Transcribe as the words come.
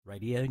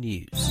Radio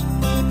News.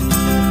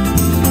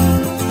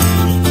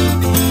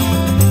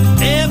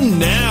 And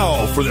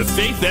now for the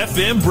Faith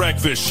FM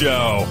Breakfast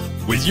Show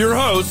with your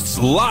hosts,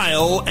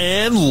 Lyle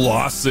and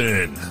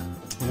Lawson.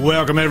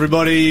 Welcome,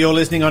 everybody. You're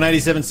listening on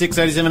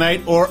 87.6,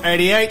 87.8 or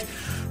 88,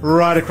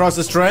 right across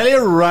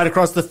Australia, right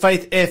across the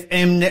Faith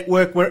FM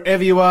network,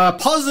 wherever you are.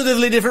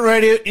 Positively Different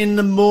Radio in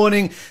the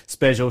morning.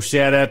 Special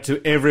shout out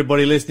to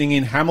everybody listening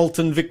in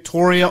Hamilton,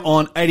 Victoria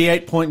on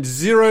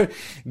 88.0,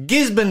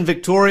 Gisborne,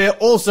 Victoria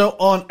also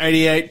on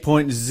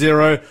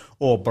 88.0,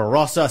 or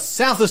Barossa,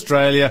 South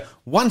Australia,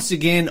 once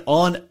again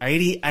on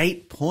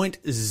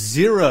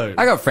 88.0.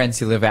 I got friends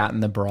who live out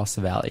in the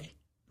Barossa Valley.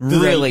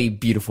 Really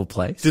beautiful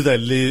place. Do they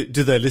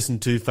listen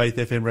to Faith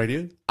FM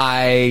Radio?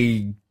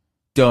 I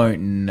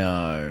don't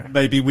know.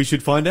 Maybe we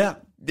should find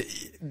out.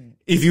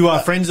 If you are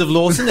friends of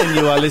Lawson and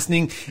you are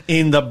listening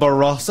in the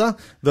Barossa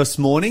this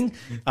morning,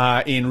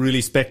 in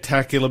really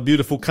spectacular,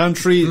 beautiful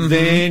country,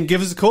 then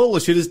give us a call or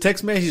shoot us a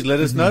text message. Let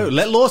us know.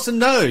 Let Lawson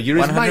know. You're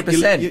his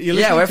 100%. mate.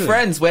 Yeah, we're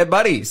friends. We're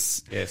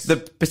buddies. Yes. The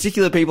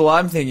particular people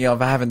I'm thinking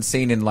of I haven't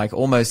seen in like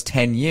almost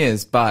 10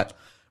 years, but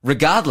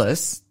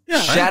regardless,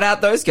 shout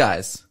out those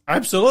guys.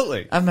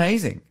 Absolutely.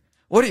 Amazing.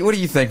 What are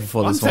you thankful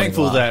for this morning?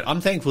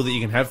 I'm thankful that you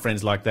can have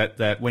friends like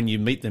that when you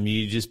meet them,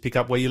 you just pick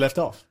up where you left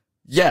off.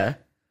 Yeah.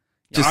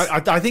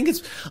 I think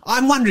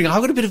I'm wondering,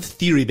 I've got a bit of a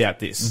theory about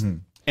this.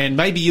 And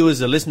maybe you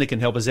as a listener can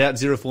help us out.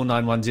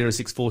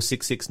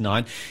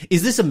 0491064669.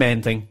 Is this a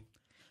man thing?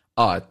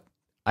 Oh,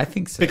 I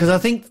think so. Because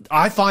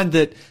I find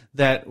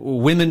that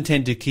women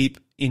tend to keep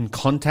in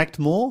contact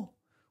more,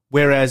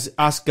 whereas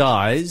us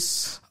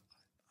guys,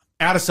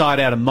 out of sight,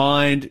 out of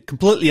mind,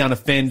 completely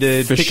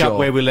unoffended, pick up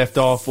where we left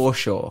off. For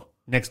sure.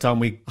 Next time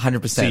we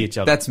 100%. see each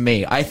other. That's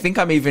me. I think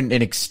I'm even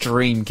an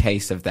extreme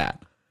case of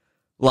that.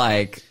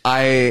 Like,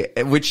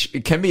 which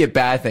can be a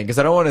bad thing because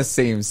I don't want to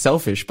seem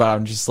selfish, but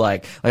I'm just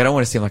like I don't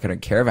want to seem like I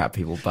don't care about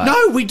people. But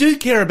no, we do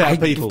care about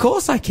people. Of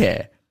course I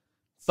care.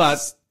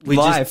 But we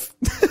life.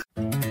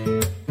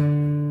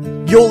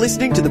 You're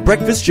listening to the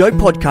Breakfast Show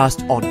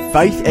podcast on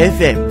Faith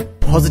FM.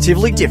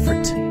 Positively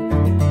different.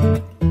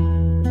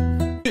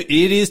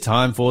 It is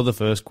time for the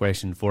first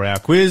question for our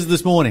quiz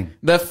this morning.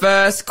 The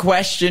first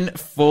question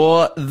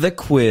for the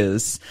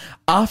quiz.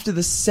 After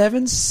the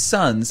 7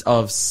 sons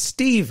of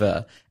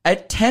Steva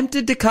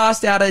attempted to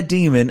cast out a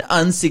demon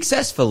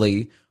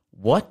unsuccessfully,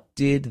 what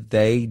did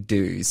they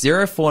do?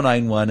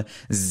 0491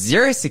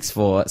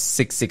 064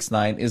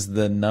 669 is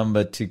the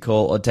number to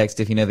call or text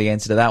if you know the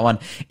answer to that one.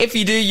 If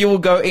you do, you will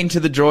go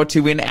into the draw to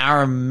win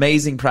our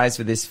amazing prize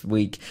for this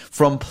week.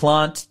 From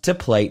Plant to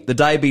Plate, the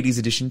Diabetes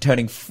Edition,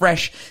 turning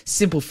fresh,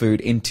 simple food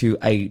into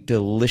a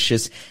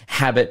delicious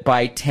habit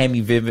by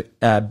Tammy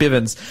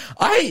Bivens.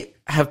 I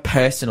have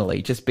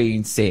personally just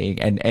been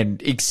seeing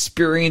and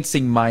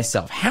experiencing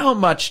myself how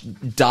much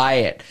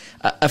diet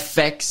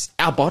affects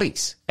our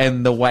bodies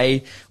and the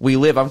way we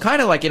live. I'm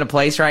kind of like in a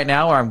place right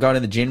now where I'm going to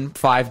the gym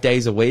 5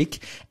 days a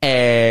week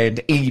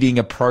and eating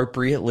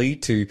appropriately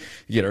to,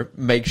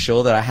 make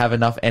sure that I have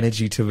enough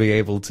energy to be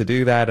able to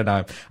do that. And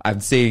I'm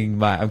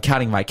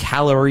counting my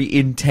calorie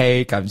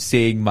intake. I'm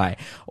seeing my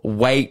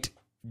weight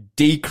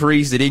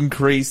decrease and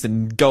increase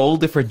and go all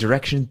different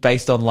directions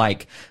based on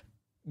like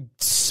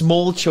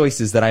small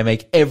choices that I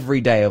make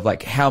every day of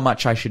like how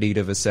much I should eat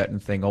of a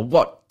certain thing or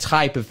what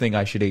type of thing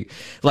I should eat.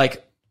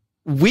 Like,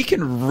 we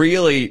can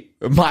really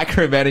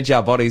micromanage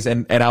our bodies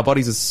and our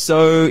bodies are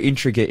so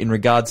intricate in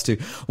regards to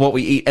what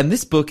we eat. And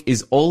this book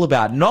is all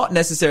about not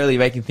necessarily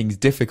making things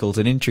difficult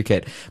and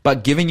intricate,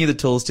 but giving you the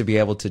tools to be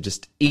able to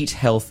just eat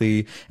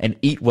healthy and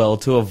eat well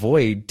to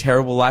avoid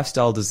terrible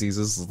lifestyle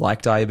diseases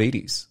like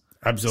diabetes.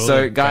 Absolutely.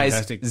 So, guys,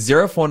 fantastic.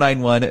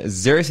 0491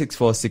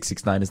 064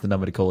 669 is the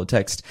number to call or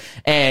text.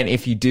 And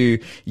if you do,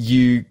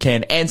 you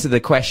can answer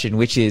the question,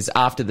 which is,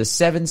 after the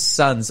 7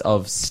 sons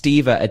of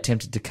Steva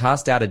attempted to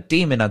cast out a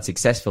demon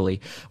unsuccessfully,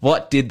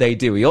 what did they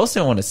do? We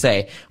also want to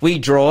say, we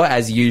draw,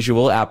 as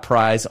usual, our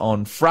prize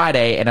on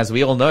Friday. And as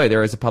we all know,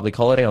 there is a public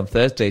holiday on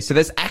Thursday. So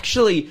there's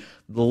actually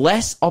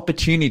less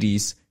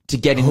opportunities to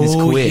get in this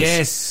quiz.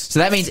 Yes. So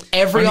that means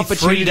every Only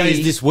opportunity. 3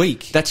 days this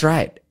week. That's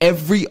right.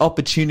 Every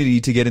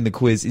opportunity to get in the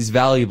quiz is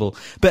valuable.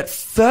 But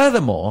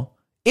furthermore,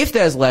 if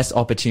there's less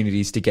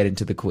opportunities to get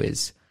into the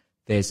quiz,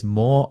 there's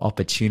more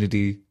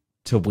opportunity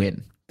to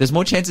win. There's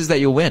more chances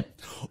that you'll win.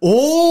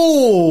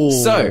 Oh!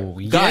 So,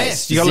 guys,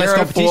 yes, you got less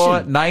competition.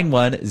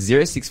 0491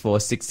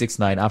 064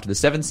 669. After the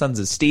 7 sons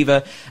of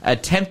Steva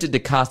attempted to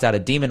cast out a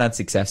demon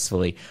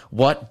unsuccessfully,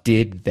 what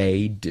did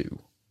they do?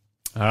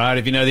 All right,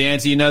 if you know the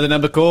answer, you know the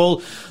number.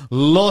 Call.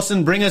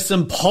 Lawson, bring us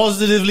some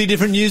positively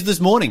different news this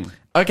morning.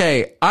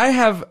 Okay, I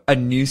have a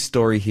news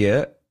story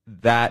here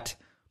that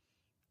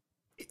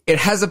it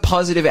has a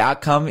positive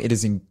outcome. It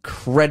is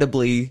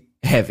incredibly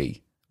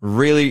heavy.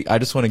 Really, I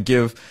just want to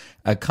give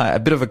a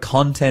bit of a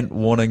content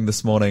warning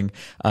this morning,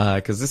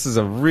 because this is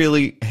a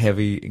really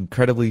heavy,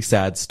 incredibly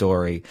sad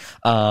story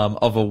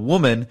of a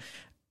woman,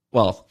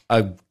 well,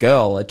 a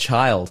girl, a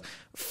child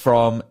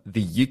from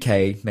the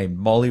UK named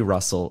Molly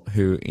Russell,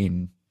 who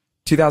in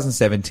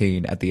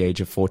 2017, at the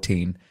age of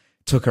 14,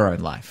 took her own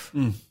life.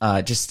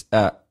 Just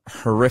a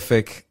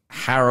horrific,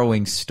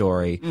 harrowing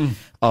story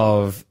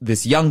of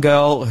this young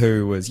girl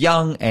who was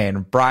young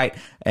and bright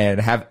and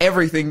had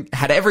everything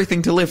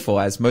to live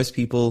for, as most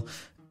people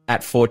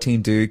at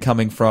 14 do,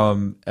 coming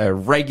from a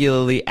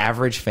regularly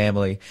average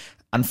family.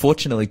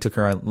 Unfortunately took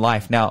her own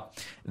life. Now,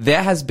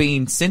 there has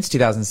been, since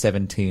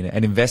 2017,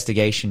 an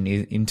investigation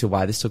into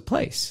why this took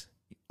place.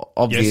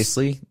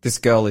 Obviously, this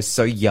girl is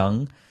so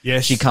young.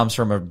 Yes. She comes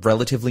from a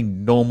relatively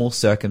normal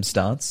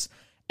circumstance.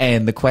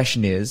 And the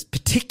question is,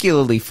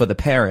 particularly for the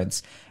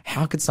parents,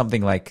 how could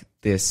something like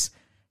this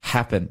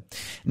happen?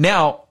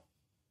 Now,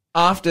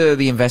 after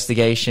the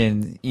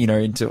investigation,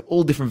 into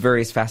all different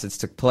various facets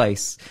took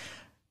place,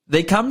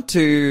 they come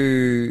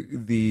to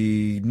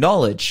the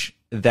knowledge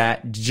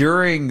that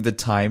during the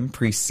time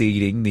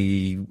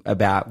preceding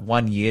about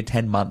 1 year,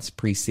 10 months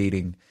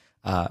preceding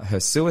her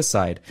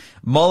suicide,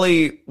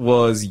 Molly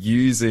was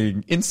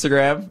using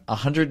Instagram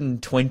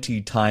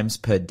 120 times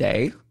per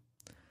day,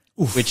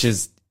 which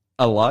is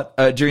a lot.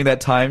 During that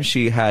time,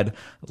 she had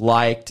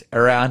liked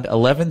around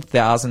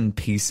 11,000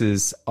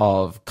 pieces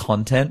of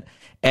content,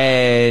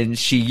 and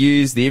she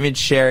used the image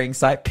sharing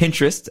site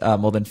Pinterest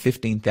more than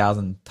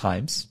 15,000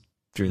 times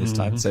during this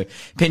time. So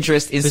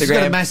Pinterest, Instagram. This has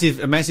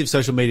got a massive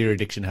social media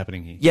addiction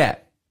happening here. Yeah.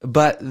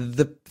 But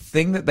the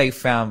thing that they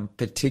found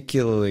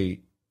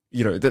particularly,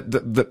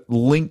 that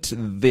linked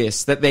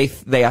this, that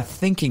they are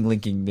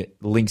thinking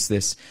links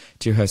this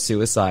to her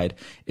suicide,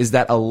 is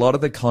that a lot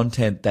of the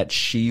content that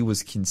she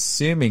was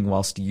consuming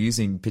whilst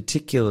using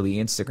particularly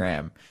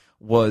Instagram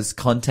was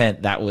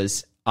content that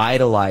was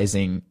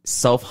idolizing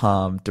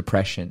self-harm,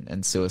 depression,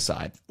 and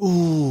suicide.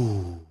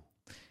 Ooh.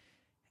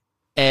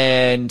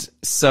 And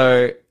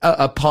so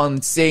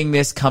upon seeing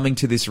this, coming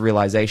to this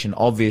realization,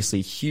 obviously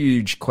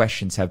huge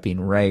questions have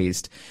been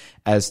raised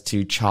as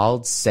to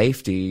child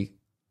safety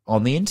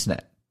on the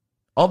internet,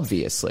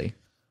 obviously.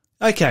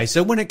 Okay,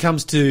 so when it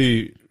comes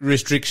to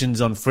restrictions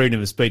on freedom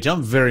of speech,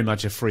 I'm very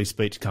much a free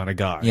speech kind of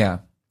guy. Yeah.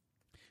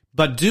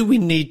 But do we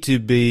need to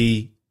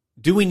be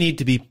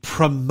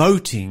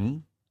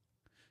promoting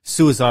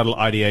suicidal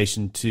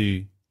ideation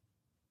to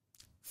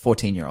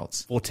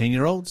 14-year-olds?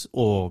 14-year-olds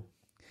or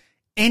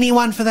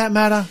anyone for that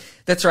matter?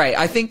 That's right.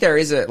 I think there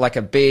is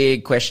a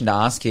big question to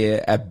ask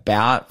here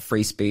about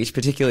free speech,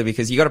 particularly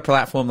because you got a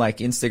platform like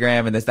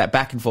Instagram and there's that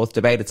back and forth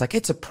debate. It's like,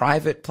 it's a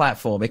private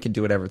platform. It can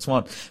do whatever it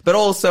wants. But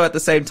also at the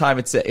same time,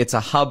 it's a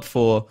hub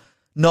for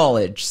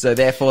knowledge. So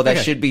therefore there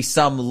should be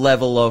some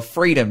level of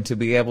freedom to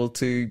be able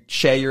to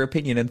share your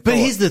opinion and thought. But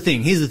here's the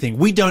thing.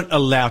 We don't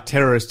allow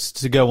terrorists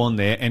to go on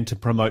there and to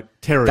promote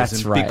terrorism.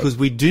 That's right. Because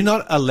we do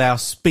not allow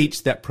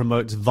speech that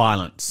promotes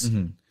violence.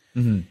 Mm-hmm.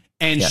 Mm-hmm.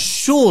 And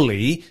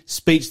surely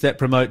speech that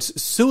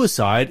promotes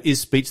suicide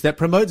is speech that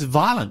promotes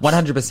violence.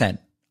 100%.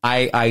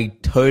 I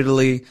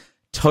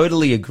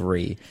totally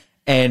agree.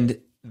 And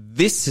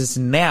this has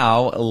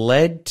now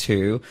led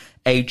to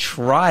a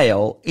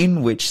trial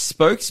in which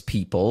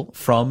spokespeople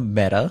from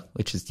Meta,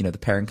 which is, the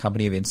parent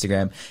company of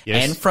Instagram,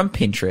 and from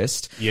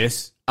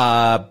Pinterest,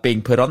 are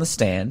being put on the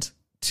stand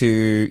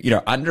to,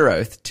 under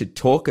oath to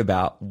talk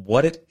about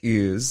what it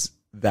is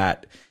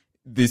that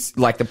this,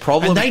 like, the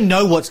problem. And they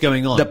know what's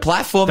going on. The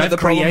platform They've that the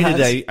problem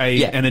created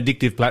has, an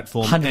addictive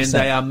platform 100%. and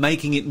they are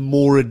making it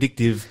more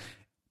addictive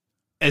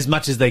as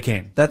much as they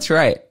can. That's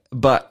right.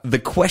 But the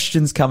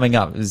questions coming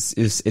up is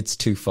it's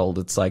twofold.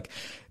 It's like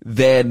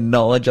their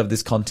knowledge of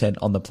this content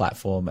on the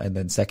platform, and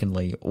then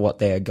secondly, what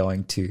they are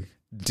going to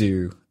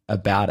do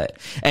about it.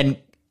 And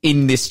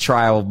in this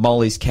trial,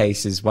 Molly's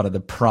case is one of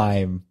the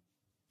prime,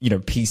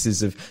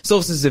 pieces of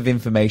sources of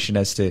information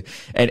as to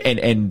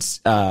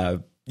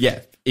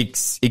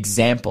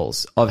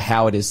examples of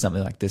how it is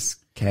something like this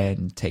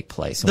can take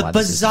place. The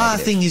bizarre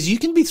thing is you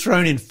can be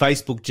thrown in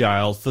Facebook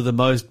jail for the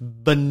most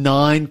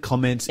benign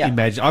comments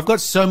imaginable. I've got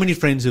so many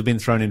friends who've been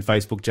thrown in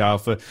Facebook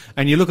jail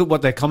and you look at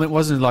what their comment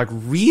was and like,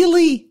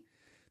 really?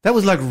 That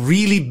was like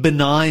really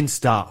benign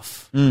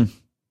stuff.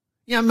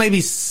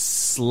 Maybe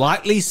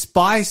slightly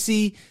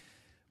spicy,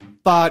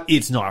 but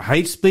it's not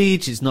hate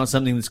speech. It's not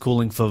something that's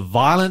calling for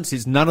violence.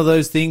 It's none of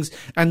those things.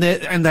 And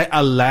they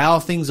allow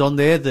things on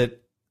there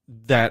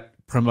that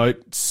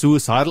promote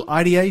suicidal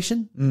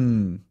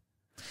ideation.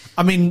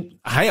 I mean,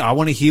 hey, I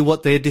want to hear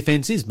what their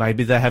defense is.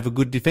 Maybe they have a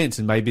good defense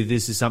and maybe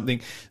this is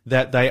something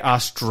that they are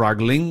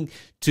struggling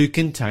to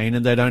contain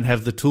and they don't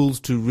have the tools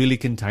to really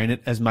contain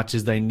it as much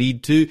as they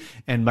need to.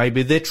 And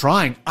maybe they're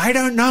trying. I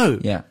don't know.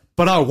 Yeah.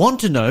 But I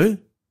want to know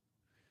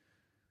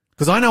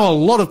because I know a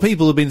lot of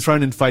people have been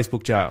thrown in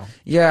Facebook jail.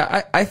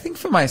 Yeah. I think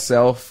for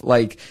myself,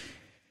 like,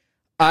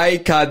 I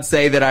can't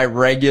say that I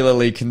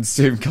regularly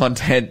consume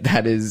content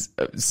that is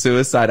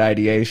suicide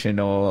ideation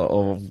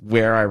or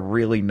where I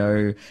really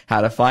know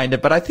how to find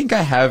it. But I think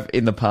I have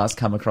in the past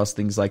come across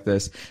things like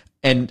this.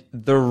 And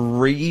the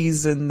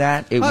reason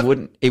that it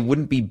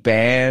wouldn't be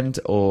banned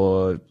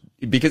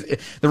because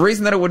the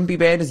reason that it wouldn't be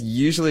banned is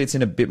usually it's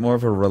in a bit more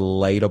of a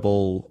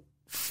relatable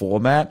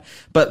format.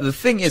 But the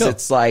thing is,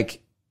 it's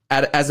like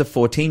as a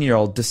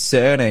 14-year-old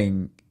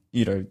discerning,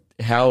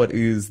 how it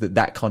is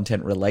that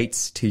content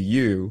relates to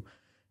you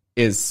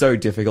is so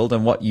difficult,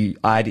 and what you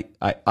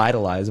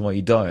idolize and what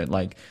you don't.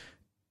 Like,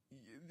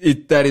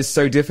 that is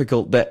so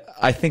difficult that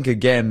I think,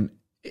 again,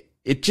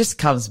 it just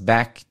comes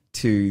back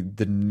to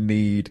the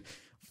need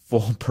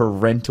for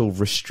parental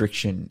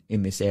restriction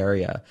in this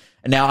area.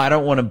 And now I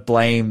don't want to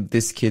blame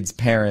this kid's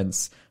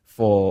parents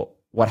for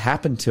what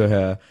happened to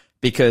her,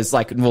 because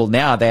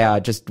now they are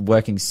just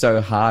working so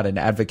hard and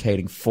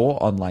advocating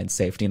for online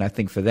safety. And I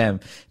think for them,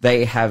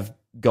 they have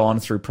gone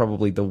through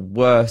probably the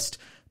worst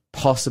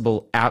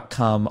possible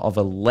outcome of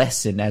a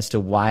lesson as to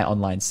why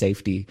online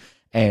safety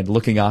and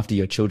looking after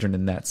your children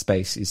in that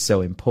space is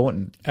so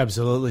important.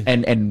 Absolutely.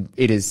 And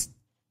it is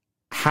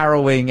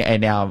harrowing,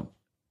 and our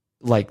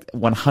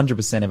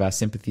 100% of our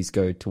sympathies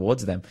go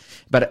towards them.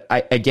 But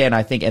I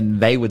think, and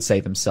they would say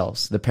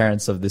themselves, the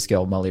parents of this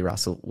girl, Molly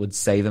Russell, would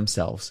say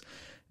themselves,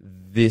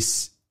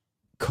 this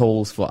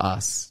calls for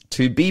us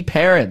to be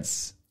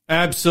parents.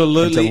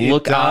 Absolutely. And to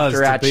look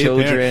after our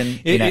children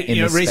in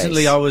this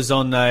recently space. I was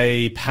on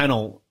a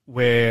panel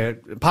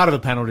part of a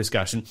panel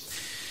discussion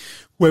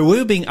where we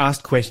were being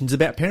asked questions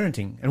about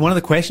parenting. And one of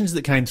the questions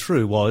that came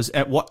through was,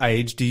 at what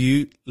age do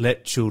you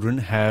let children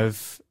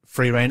have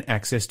free rein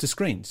access to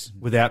screens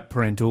without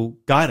parental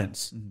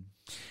guidance?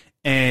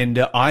 And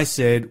I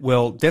said,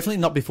 well, definitely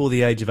not before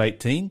the age of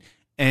 18,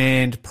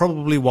 and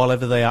probably while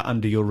ever they are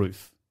under your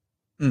roof.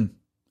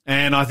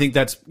 And I think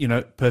that's,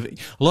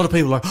 perfect. A lot of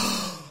people are like,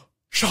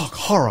 shock,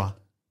 horror,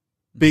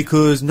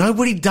 because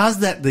nobody does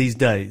that these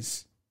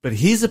days. But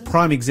here's a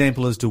prime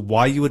example as to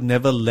why you would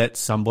never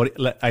let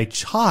a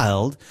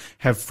child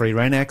have free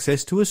rein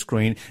access to a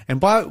screen.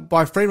 And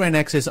by free rein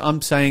access,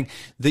 I'm saying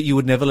that you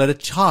would never let a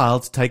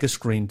child take a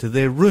screen to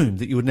their room,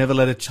 that you would never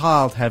let a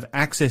child have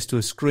access to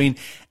a screen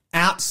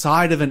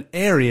outside of an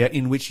area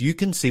in which you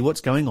can see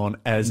what's going on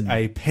as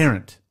a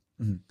parent.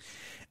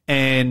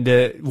 And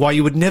why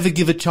you would never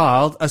give a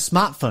child a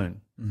smartphone.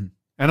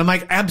 And I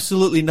make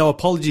absolutely no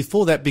apology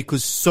for that,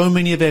 because so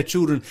many of our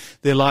children,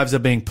 their lives are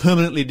being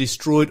permanently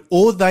destroyed,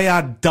 or they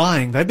are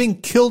dying. They've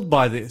been killed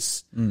by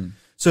this.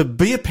 So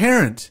be a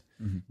parent.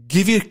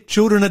 Give your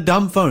children a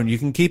dumb phone. You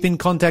can keep in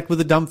contact with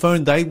a dumb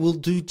phone. They will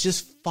do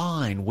just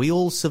fine. We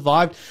all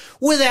survived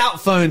without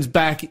phones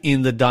back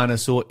in the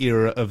dinosaur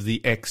era of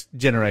the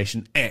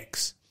Generation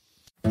X.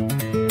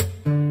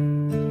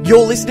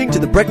 You're listening to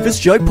the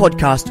Breakfast Show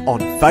podcast on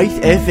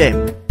Faith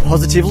FM.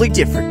 Positively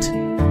different.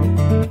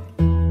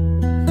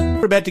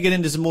 We're about to get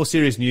into some more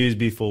serious news.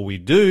 Before we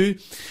do,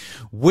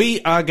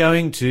 we are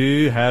going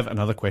to have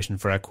another question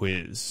for our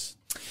quiz.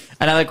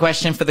 Another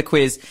question for the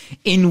quiz.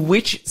 In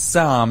which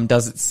psalm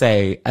does it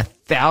say,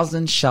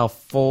 1,000 shall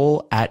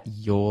fall at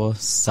your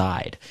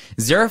side?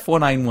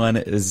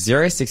 0491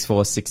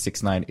 064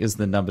 669 is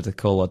the number to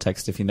call or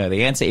text if you know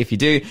the answer. If you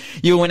do,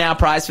 you'll win our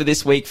prize for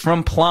this week,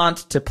 From Plant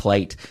to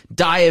Plate,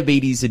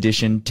 Diabetes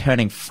Edition,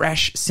 Turning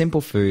Fresh,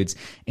 Simple Foods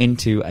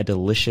into a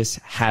Delicious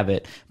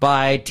Habit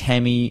by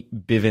Tammy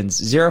Bivens.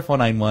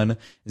 0491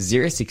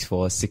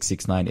 064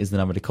 669 is the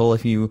number to call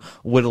if you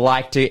would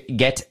like to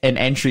get an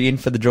entry in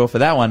for the draw for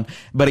that one.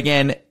 But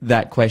again,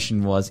 that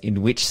question was,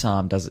 in which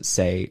psalm does it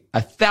say,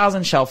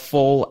 1,000 shall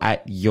fall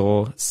at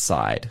your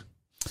side?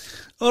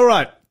 All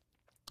right.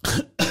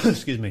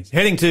 Excuse me.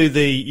 Heading to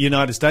the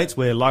United States,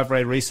 where Live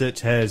Ray Research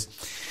has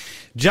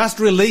just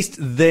released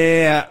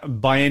their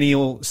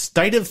biennial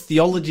State of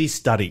Theology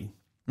study.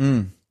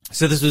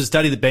 So this was a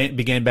study that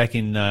began back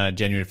in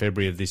January,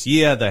 February of this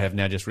year. They have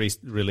now just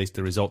released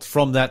the results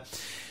from that.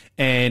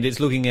 And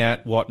it's looking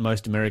at what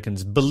most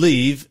Americans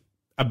believe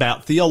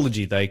about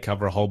theology. They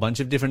cover a whole bunch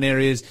of different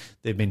areas.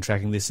 They've been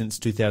tracking this since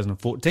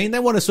 2014. They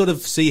want to sort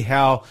of see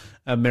how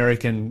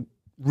American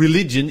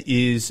religion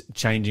is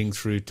changing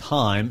through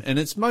time. And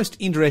it's most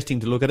interesting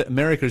to look at it.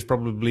 America is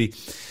probably,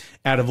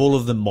 out of all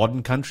of the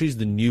modern countries,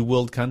 the New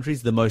World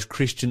countries, the most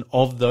Christian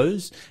of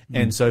those.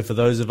 And so for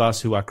those of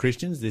us who are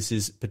Christians, this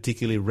is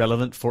particularly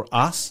relevant for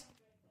us.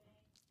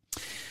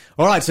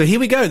 All right, so here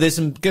we go. There's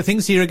some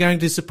things here are going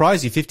to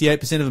surprise you.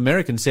 58% of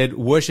Americans said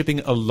worshipping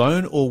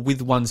alone or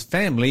with one's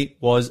family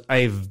was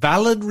a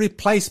valid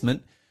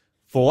replacement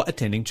for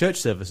attending church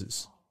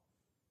services.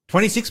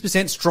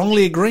 26%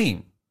 strongly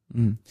agreeing.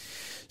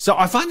 So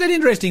I find that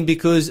interesting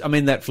because, I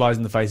mean, that flies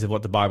in the face of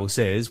what the Bible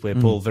says, where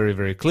Paul very,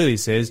 very clearly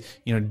says,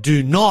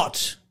 do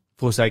not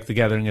forsake the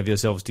gathering of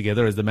yourselves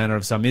together as the manner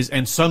of some is,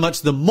 and so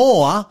much the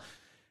more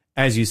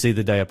as you see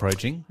the day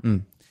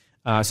approaching.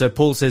 So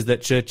Paul says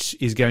that church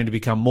is going to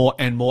become more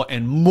and more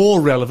and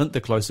more relevant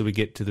the closer we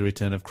get to the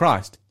return of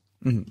Christ.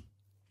 The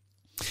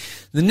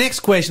next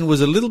question was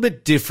a little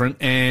bit different,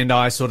 and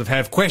I sort of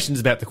have questions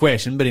about the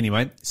question, but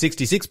anyway,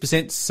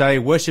 66% say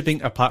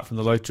worshipping apart from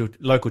the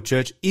local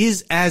church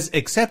is as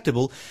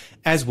acceptable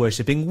as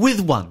worshipping with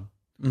one.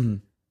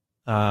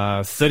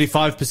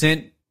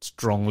 35%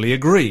 strongly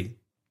agree.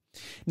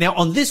 Now,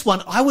 on this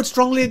one, I would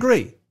strongly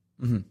agree.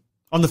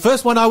 On the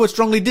first one, I would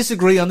strongly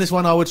disagree. On this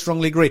one, I would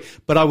strongly agree.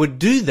 But I would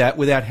do that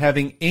without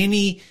having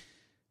any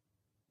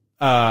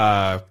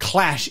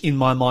clash in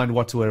my mind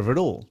whatsoever at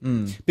all.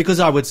 Because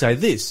I would say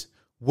this,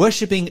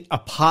 worshipping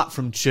apart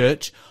from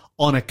church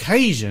on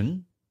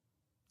occasion,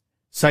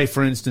 say,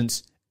 for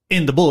instance,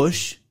 in the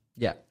bush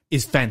Yeah.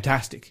 is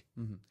fantastic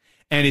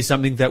and is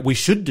something that we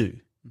should do.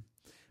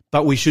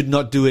 But we should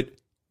not do it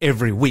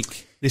every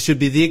week. This should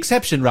be the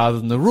exception rather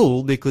than the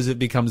rule, because if it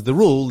becomes the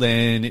rule,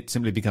 then it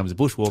simply becomes a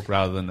bushwalk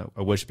rather than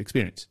a worship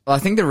experience. Well, I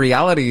think the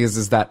reality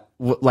is that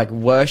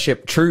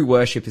worship, true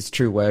worship is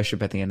true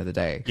worship at the end of the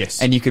day.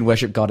 Yes. And you can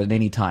worship God at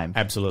any time.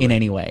 Absolutely. In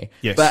any way.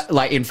 Yes.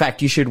 But in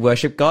fact, you should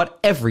worship God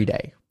every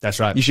day. That's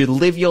right. You should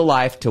live your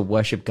life to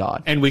worship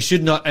God. And we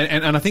should not,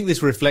 and I think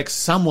this reflects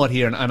somewhat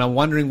here, and I'm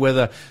wondering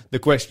whether the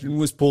question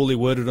was poorly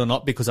worded or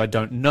not, because I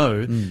don't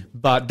know,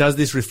 but does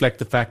this reflect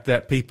the fact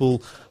that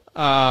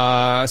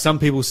some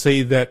people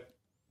see that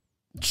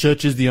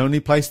church is the only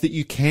place that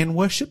you can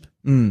worship?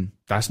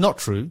 That's not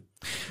true.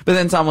 But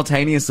then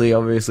simultaneously,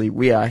 obviously,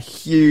 we are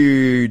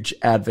huge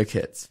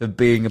advocates for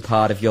being a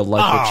part of your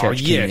local church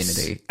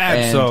community.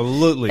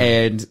 Absolutely.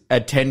 And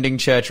attending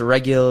church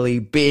regularly,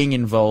 being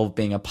involved,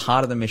 being a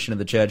part of the mission of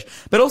the church,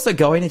 but also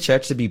going to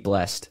church to be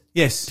blessed.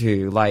 Yes.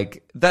 Too.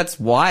 That's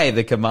why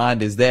the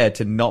command is there,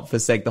 to not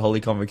forsake the Holy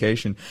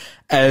Convocation.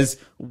 As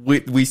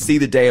we see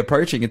the day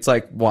approaching, it's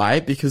like, why?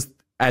 Because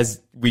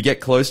as we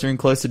get closer and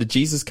closer to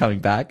Jesus coming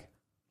back,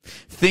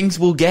 things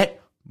will get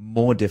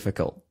more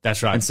difficult.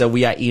 That's right. And so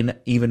we are in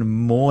even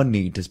more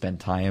need to spend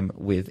time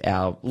with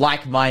our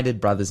like-minded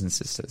brothers and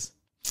sisters.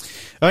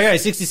 Okay,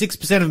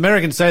 66% of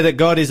Americans say that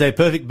God is a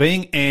perfect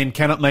being and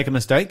cannot make a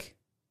mistake.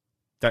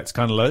 That's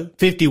kind of low.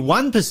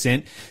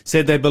 51%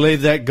 said they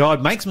believe that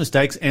God makes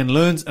mistakes and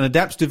learns and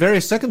adapts to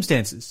various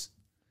circumstances.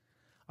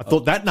 I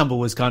thought that number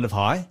was kind of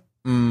high.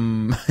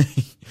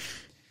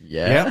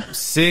 Yeah.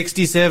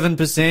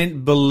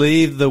 67%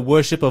 believe the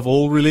worship of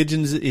all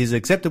religions is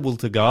acceptable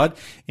to God,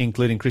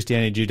 including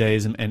Christianity,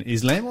 Judaism, and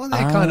Islam. Well,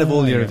 they're kind of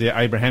all the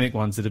Abrahamic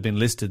ones that have been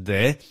listed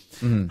there.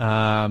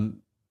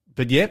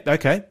 But yeah,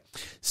 okay.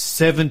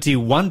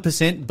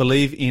 71%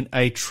 believe in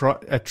a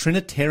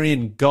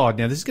Trinitarian God.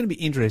 Now, this is going to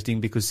be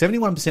interesting because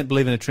 71%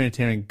 believe in a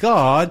Trinitarian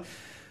God,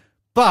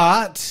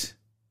 but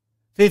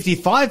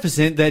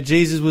 55% that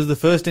Jesus was the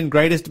first and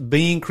greatest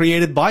being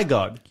created by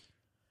God.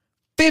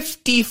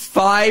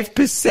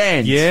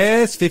 55%.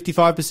 Yes,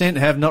 55%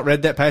 have not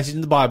read that passage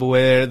in the Bible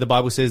where the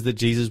Bible says that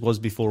Jesus was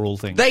before all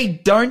things. They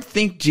don't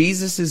think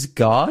Jesus is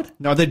God?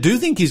 No, they do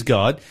think he's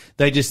God.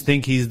 They just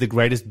think he's the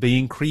greatest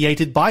being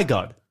created by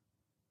God.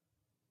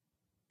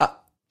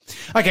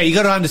 Okay, you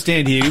got to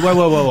understand here.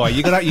 Whoa.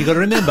 You got to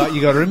remember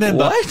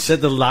What?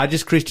 that the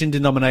largest Christian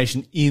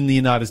denomination in the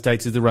United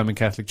States is the Roman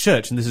Catholic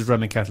Church, and this is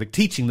Roman Catholic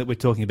teaching that we're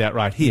talking about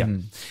right here.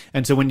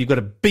 And so when you've got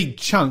a big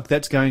chunk,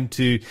 that's going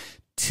to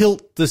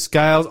tilt the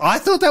scales. I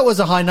thought that was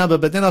a high number,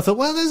 but then I thought,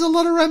 well, there's a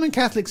lot of Roman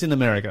Catholics in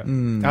America.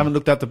 I haven't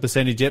looked up the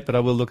percentage yet, but I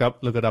will look it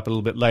up a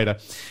little bit later.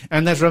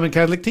 And that's Roman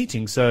Catholic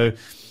teaching. So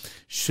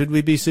should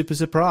we be super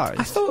surprised?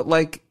 I thought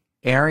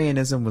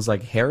Arianism was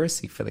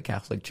heresy for the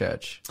Catholic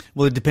Church.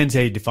 Well, it depends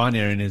how you define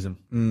Arianism.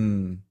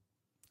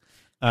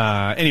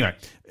 Anyway,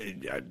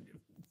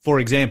 for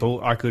example,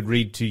 I could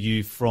read to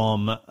you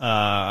from was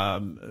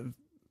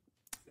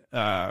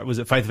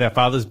it Faith of Our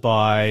Fathers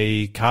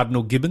by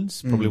Cardinal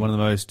Gibbons, probably one of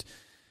the most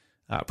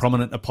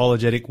prominent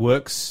apologetic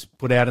works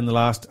put out in the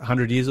last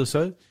 100 years or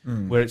so,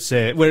 where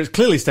it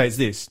clearly states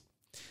this,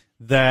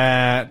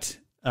 that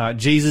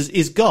Jesus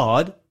is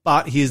God,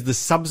 but he is the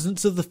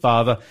substance of the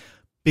Father,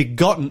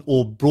 begotten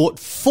or brought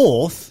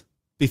forth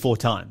before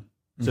time.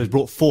 So he's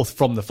brought forth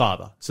from the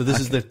Father. So this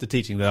is the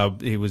teaching,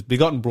 that he was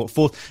begotten, brought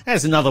forth.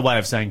 That's another way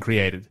of saying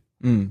created.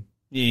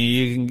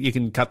 You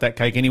can cut that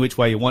cake any which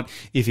way you want.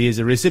 If he is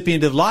a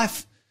recipient of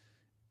life,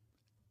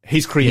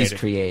 he's created. He's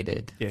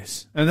created.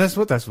 Yes. And that's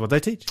what they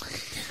teach.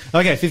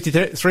 Okay,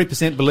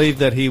 53% believe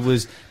that he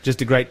was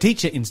just a great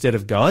teacher instead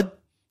of God.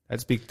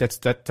 That's big.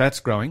 That's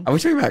growing. Are we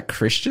talking about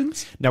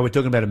Christians? No, we're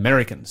talking about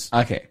Americans.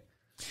 Okay.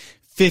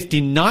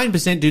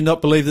 59% do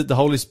not believe that the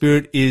Holy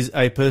Spirit is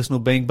a personal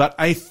being, but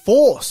a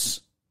force.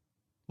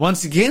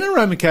 Once again, a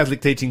Roman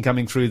Catholic teaching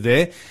coming through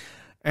there.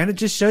 And it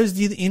just shows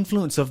the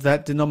influence of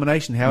that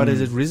denomination, how it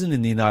has risen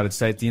in the United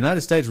States. The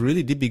United States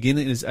really did begin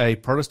as a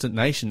Protestant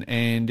nation,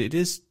 and it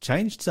has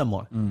changed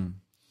somewhat.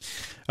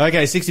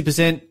 Okay,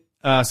 60%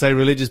 say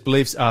religious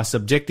beliefs are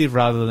subjective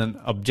rather than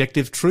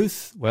objective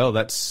truth. Well,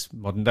 that's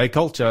modern day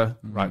culture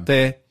right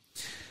there.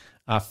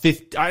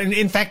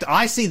 In fact,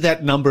 I see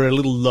that number a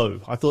little low.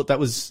 I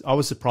was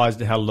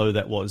surprised at how low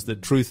that was.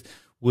 That truth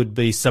would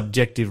be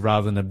subjective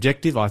rather than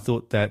objective. I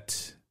thought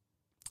that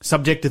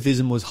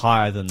subjectivism was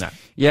higher than that.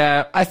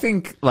 Yeah, I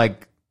think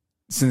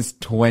since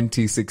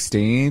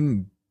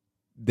 2016,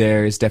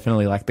 there is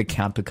definitely the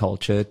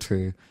counterculture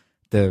to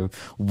the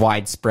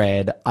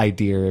widespread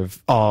idea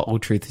of, all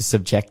truth is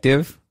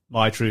subjective.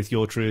 My truth,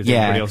 your truth,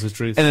 everybody else's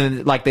truth. And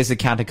then there's a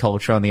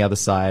counterculture on the other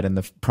side, and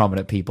the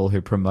prominent people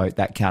who promote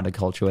that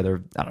counterculture,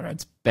 whether, I don't know,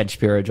 it's Ben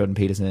Shapiro, Jordan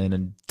Peterson,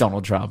 and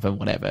Donald Trump and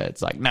whatever.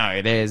 It's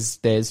no,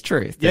 there's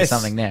truth. There's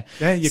something there.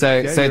 Yeah,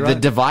 so the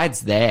right. Divide's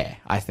there,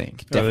 I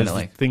think,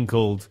 definitely. There's a thing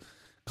called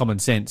common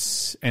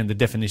sense and the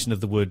definition of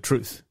the word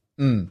truth.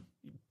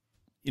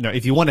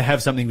 If you want to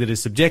have something that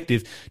is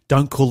subjective,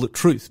 don't call it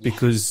truth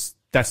because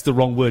that's the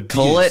wrong word to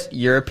Call use. it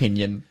your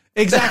opinion.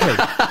 Exactly.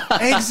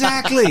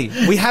 Exactly.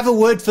 We have a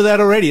word for that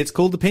already. It's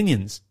called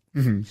opinions.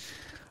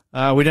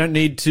 Mm-hmm. We don't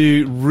need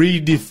to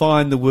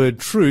redefine the word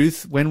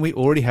truth when we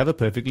already have a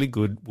perfectly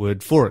good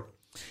word for it.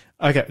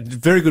 Okay,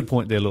 very good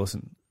point there,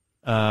 Lawson.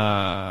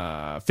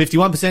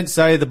 51%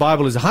 say the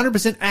Bible is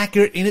 100%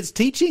 accurate in its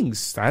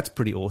teachings. That's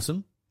pretty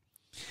awesome.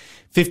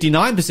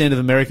 59% of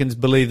Americans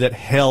believe that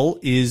hell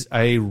is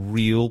a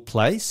real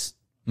place.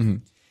 Mm-hmm.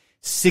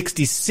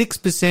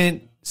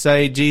 66%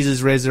 say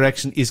Jesus'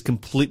 resurrection is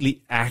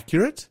completely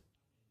accurate.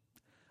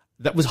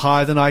 That was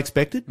higher than I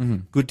expected. Mm-hmm.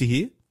 Good to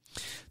hear.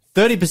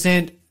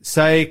 30%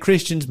 say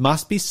Christians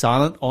must be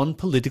silent on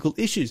political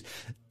issues.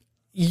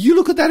 You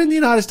look at that in the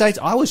United States,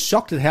 I was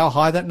shocked at how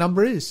high that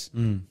number is.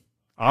 Mm.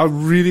 I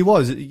really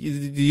was. The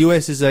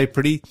US is a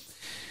pretty...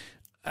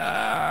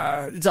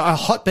 it's a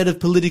hotbed of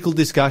political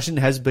discussion,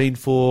 has been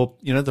for,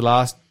 the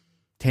last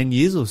 10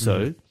 years or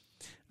so,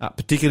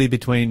 particularly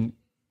between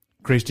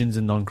Christians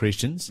and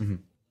non-Christians. Mm-hmm.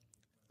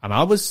 And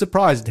I was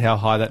surprised at how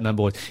high that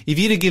number was. If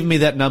you'd have given me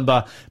that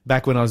number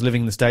back when I was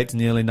living in the States in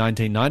the early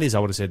 1990s, I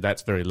would have said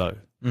that's very low.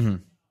 Mm-hmm.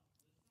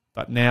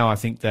 But now I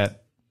think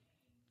that...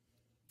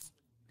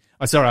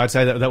 I'd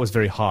say that was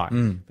very high.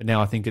 But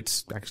now I think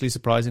it's actually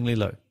surprisingly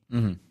low.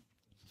 Mm-hmm.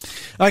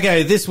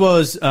 Okay, this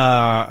was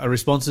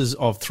responses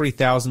of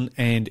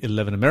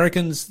 3,011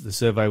 Americans. The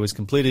survey was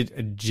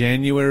completed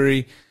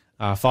January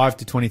 5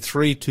 to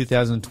 23,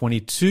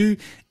 2022,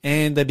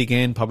 and they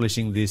began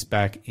publishing this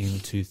back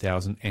in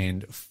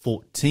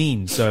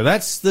 2014. So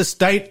that's the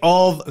state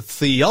of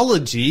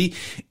theology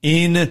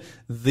in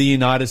the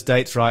United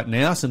States right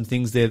now. Some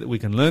things there that we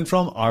can learn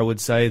from. I would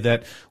say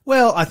that,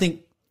 well, I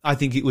think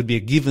it would be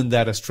a given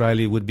that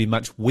Australia would be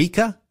much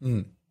weaker.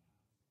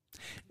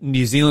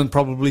 New Zealand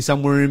probably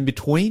somewhere in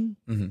between.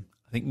 Mm-hmm.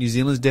 I think New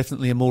Zealand's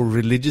definitely a more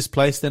religious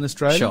place than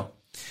Australia. Sure.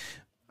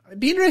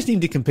 It'd be interesting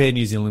to compare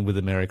New Zealand with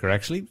America,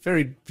 actually.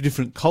 Very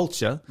different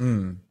culture.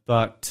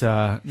 But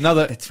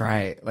another... That's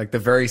right. Like the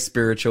very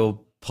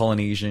spiritual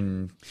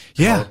Polynesian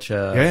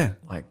culture.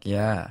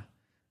 Yeah.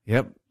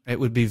 Yep. It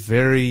would be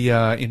very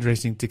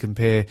interesting to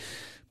compare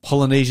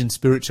Polynesian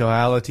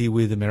spirituality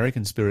with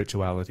American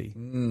spirituality.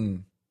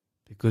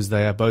 Because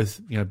they are both,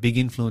 big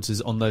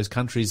influences on those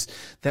countries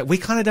that we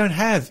kind of don't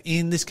have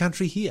in this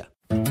country here.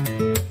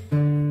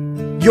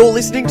 You're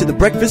listening to the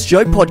Breakfast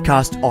Show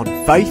podcast on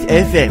Faith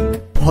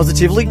FM.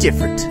 Positively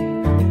different.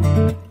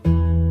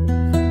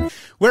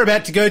 We're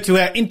about to go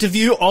to our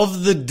interview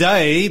of the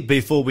day.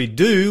 Before we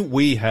do,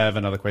 we have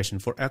another question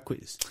for our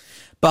quiz.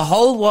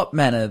 Behold what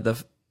manner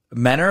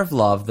of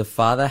love the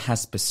Father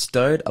has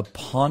bestowed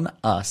upon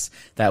us,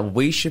 that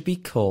we should be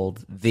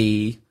called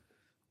the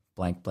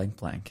blank, blank,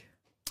 blank.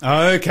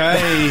 Okay.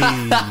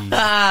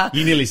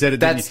 You nearly said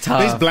it, didn't you? That's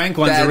tough. These blank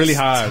ones are really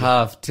hard. That's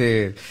tough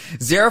too.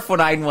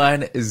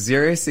 0491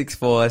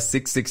 064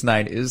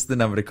 669 is the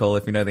number to call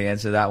if you know the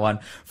answer to that one.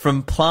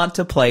 From Plant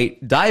to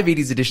Plate,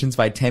 Diabetes Editions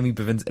by Tammy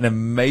Bivens, an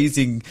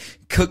amazing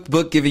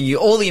cookbook giving you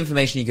all the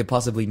information you could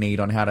possibly need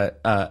on how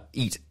to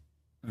eat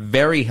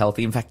very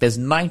healthy. In fact, there's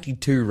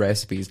 92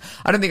 recipes.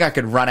 I don't think I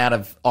could run out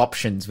of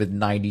options with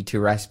 92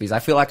 recipes. I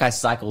feel like I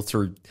cycle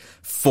through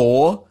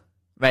 4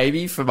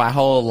 maybe for my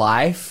whole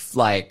life,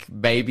 like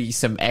maybe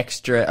some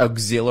extra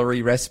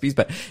auxiliary recipes.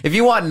 But if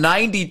you want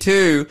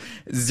 92,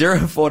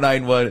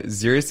 0491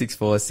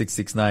 064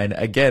 669.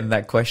 Again,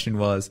 that question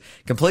was,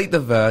 complete the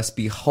verse,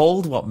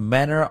 behold what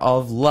manner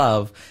of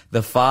love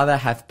the Father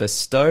hath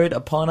bestowed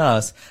upon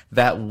us,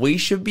 that we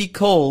should be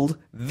called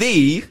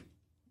the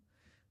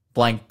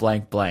blank,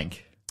 blank,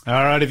 blank. All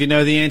right, if you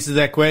know the answer to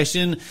that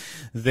question,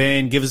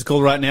 then give us a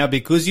call right now,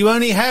 because you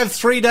only have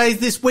 3 days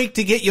this week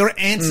to get your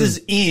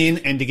answers in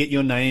and to get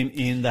your name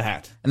in the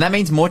hat. And that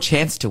means more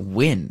chance to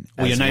win.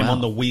 Or your name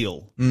on the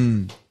wheel.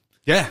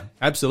 Yeah,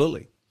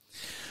 absolutely.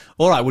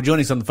 All right, well,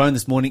 joining us on the phone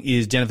this morning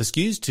is Jennifer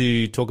Skews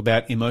to talk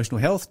about emotional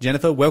health.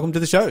 Jennifer, welcome to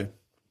the show.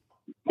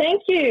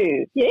 Thank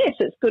you. Yes,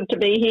 it's good to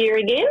be here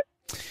again.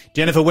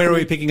 Jennifer, where are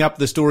we picking up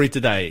the story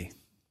today?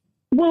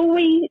 Well,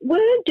 we were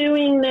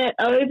doing that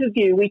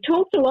overview. We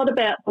talked a lot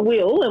about the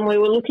will, and we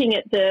were looking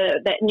at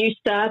that New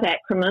START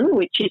acronym,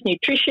 which is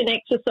nutrition,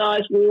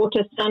 exercise,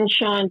 water,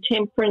 sunshine,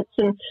 temperance,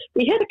 and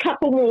we had a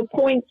couple more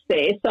points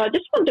there. So I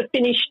just wanted to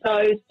finish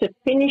those to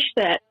finish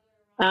that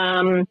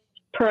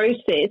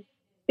process,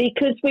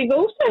 because we've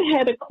also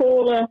had a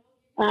caller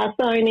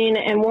phone in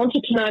and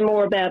wanted to know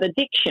more about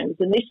addictions,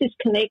 and this is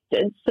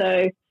connected.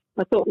 So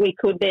I thought we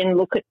could then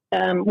look at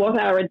what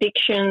are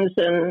addictions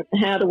and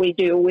how do we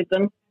deal with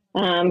them.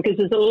 Because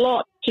there's a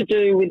lot to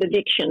do with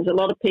addictions. A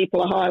lot of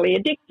people are highly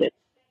addicted.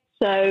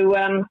 So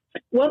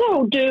what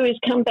I'll do is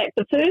come back.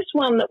 The first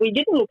one that we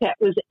didn't look at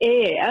was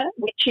air,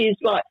 which is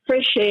like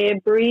fresh air,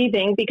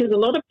 breathing, because a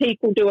lot of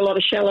people do a lot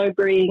of shallow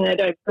breathing. They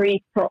don't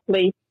breathe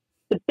properly.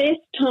 The best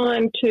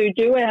time to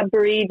do our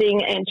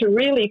breathing and to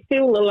really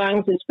fill the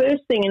lungs is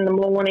first thing in the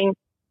morning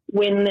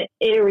when the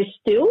air is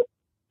still.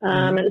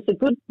 And it's a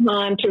good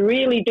time to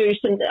really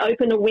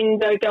open a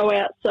window, go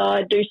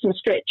outside, do some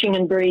stretching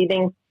and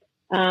breathing.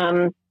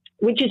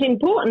 Which is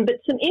important,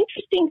 but some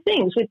interesting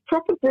things. With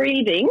proper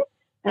breathing,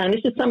 and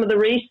this is some of the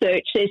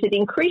research, says it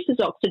increases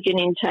oxygen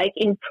intake,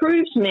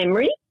 improves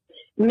memory,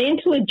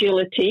 mental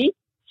agility,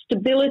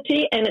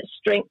 stability, and it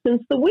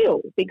strengthens the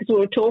will, because we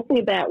were talking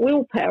about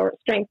willpower. It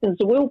strengthens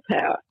the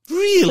willpower.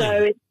 Really?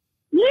 So,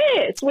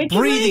 yes.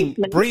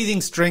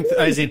 Breathing strength,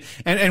 as in,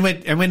 and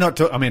we're not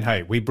talking, I mean,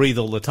 hey, we breathe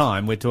all the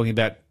time. We're talking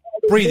about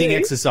breathing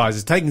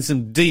exercises, taking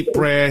some deep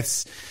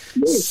breaths,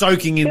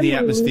 soaking in the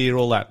atmosphere,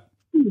 all that.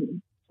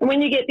 And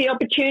when you get the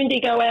opportunity,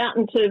 go out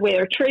into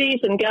where are trees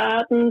and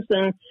gardens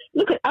and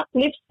look, it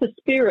uplifts the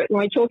spirit.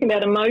 When we're talking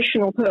about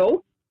emotional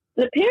health,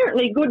 and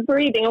apparently good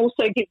breathing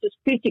also gives us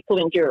physical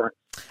endurance.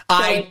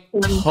 I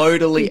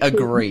totally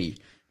agree.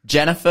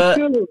 Jennifer,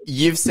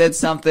 you've said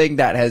something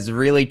that has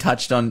really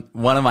touched on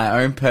one of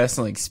my own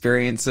personal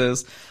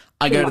experiences.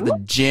 I go to the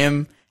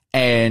gym,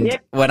 and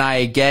when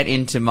I get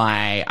into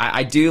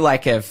I do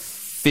like a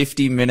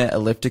 50-minute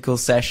elliptical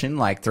session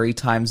like 3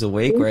 times a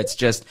week, where it's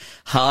just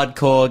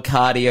hardcore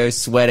cardio,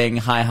 sweating,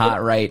 high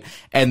heart rate,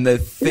 and the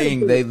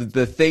thing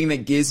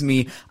that gives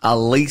me a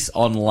lease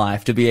on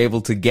life to be able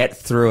to get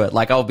through it.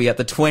 Like, I'll be at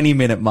the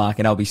 20-minute mark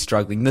and I'll be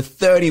struggling, the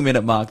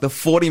 30-minute mark, the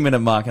 40-minute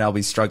mark, and I'll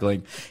be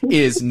struggling,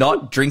 is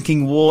not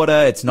drinking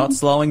water. It's not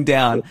slowing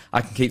down.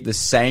 I can keep the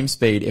same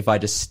speed if I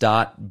just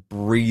start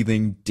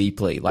breathing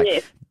deeply.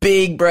 Like,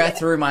 big breath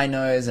through my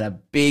nose and a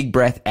big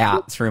breath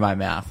out through my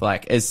mouth.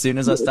 Like, as soon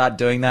as I start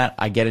doing that,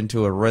 I get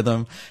into a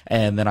rhythm,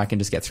 and then I can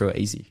just get through it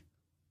easy.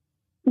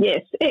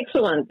 Yes,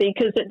 excellent,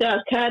 because it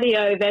does.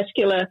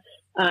 Cardiovascular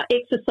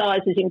exercise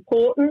is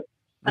important.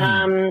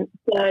 And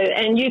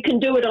you can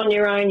do it on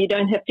your own. You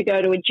don't have to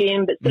go to a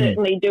gym, but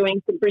certainly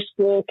doing some brisk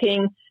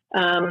walking,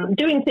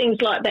 doing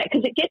things like that,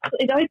 because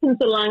it opens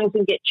the lungs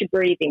and gets you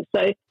breathing.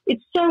 So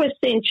it's so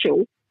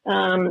essential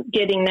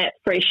getting that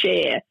fresh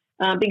air.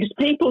 Because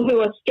people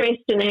who are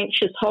stressed and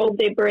anxious hold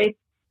their breath.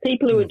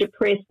 People who are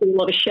depressed do a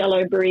lot of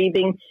shallow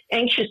breathing.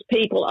 Anxious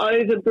people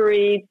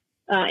overbreathe,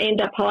 end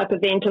up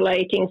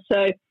hyperventilating.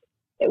 So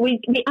we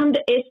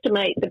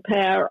underestimate the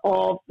power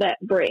of that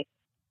breath.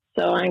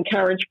 So I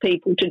encourage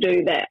people to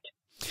do that.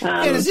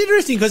 It's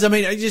interesting because, I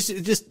mean,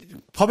 just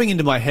popping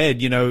into my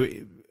head,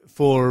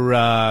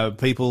 for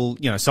people,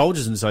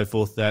 soldiers and so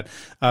forth that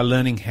are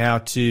learning how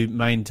to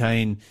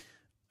maintain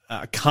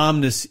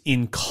calmness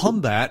in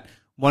combat.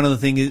 One of the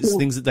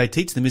things that they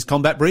teach them is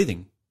combat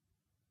breathing.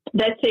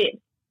 That's it.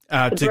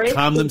 To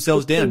calm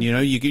themselves down.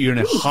 You're in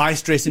a high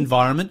stress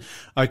environment.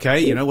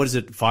 Okay. What is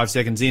it? 5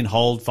 seconds in,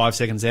 hold, 5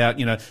 seconds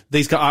out.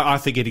 I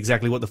forget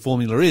exactly what the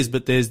formula is,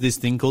 but there's this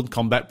thing called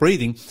combat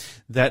breathing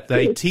that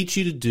they teach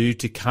you to do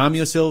to calm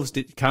yourself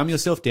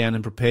down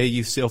and prepare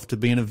yourself to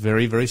be in a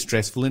very, very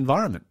stressful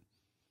environment.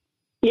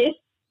 Yes,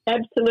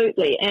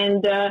 absolutely.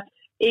 And,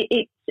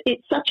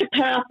 it's such a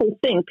powerful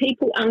thing.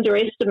 People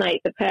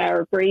underestimate the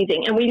power of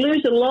breathing, and we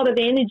lose a lot of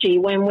energy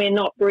when we're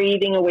not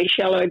breathing or we're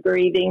shallow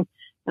breathing.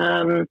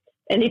 And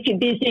if you're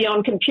busy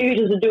on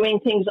computers or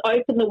doing things,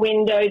 open the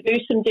window, do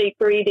some deep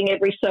breathing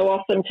every so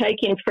often,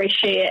 take in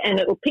fresh air, and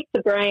it'll pick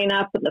the brain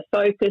up and the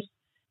focus.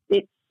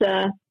 It's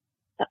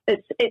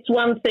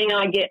one thing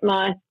I get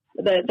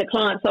the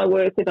clients I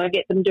work with, I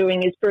get them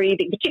doing is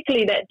breathing,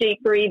 particularly that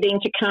deep breathing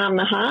to calm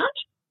the heart,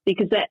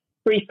 because that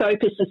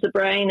refocuses the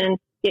brain and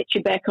gets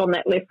you back on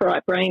that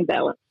left-right brain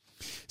balance.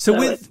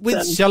 So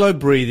with shallow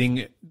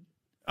breathing,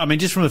 I mean,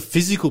 just from a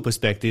physical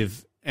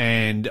perspective,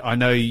 and I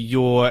know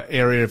your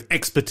area of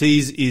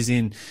expertise is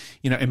in,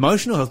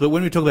 emotional health, but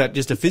when we talk about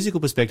just a physical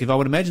perspective, I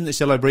would imagine that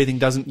shallow breathing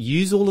doesn't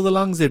use all of the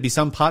lungs. There'd be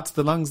some parts of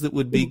the lungs that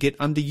would get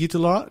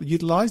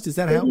underutilized. Is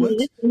that how it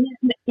works?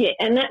 Yeah,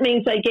 and that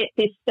means they get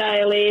this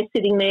stale air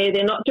sitting there.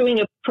 They're not doing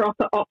a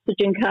proper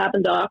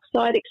oxygen-carbon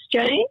dioxide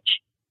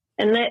exchange.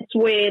 And that's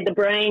where the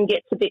brain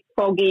gets a bit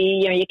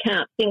foggy. You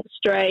can't think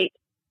straight.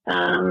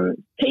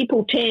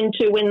 People tend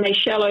to, when they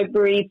shallow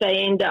breathe, they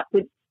end up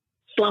with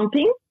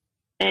slumping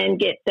and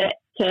get that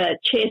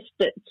chest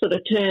that sort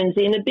of turns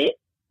in a bit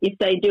if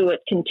they do it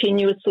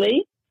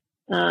continuously.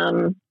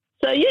 So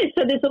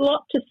there's a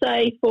lot to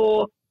say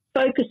for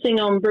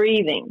focusing on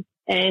breathing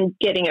and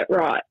getting it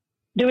right,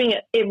 doing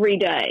it every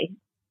day,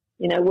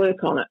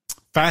 work on it.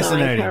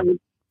 Fascinating.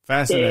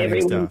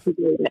 Fascinating stuff. To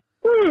do that.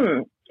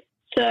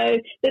 So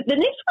the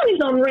next one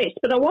is on rest,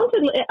 but I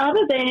wanted,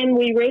 other than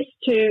we rest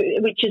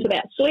which is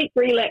about sleep,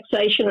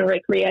 relaxation and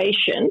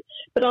recreation,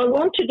 but I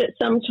wanted at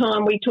some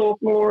time we talk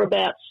more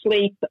about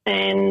sleep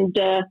and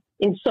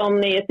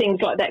insomnia, things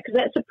like that, because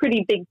that's a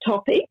pretty big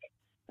topic.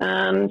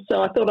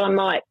 So I thought I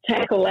might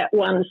tackle that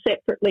one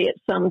separately at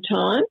some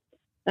time.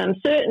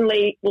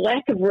 Certainly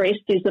lack of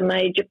rest is a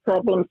major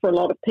problem for a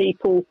lot of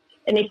people,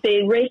 and if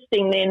they're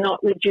resting, they're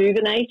not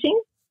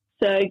rejuvenating.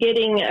 So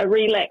getting a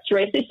relaxed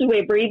rest, this is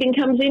where breathing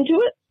comes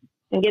into it,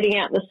 and getting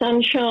out in the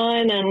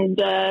sunshine and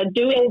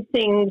doing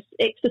things,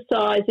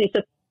 exercise is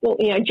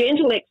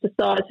gentle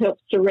exercise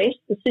helps to rest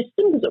the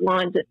system because it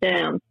winds it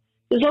down.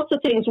 There's lots of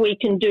things we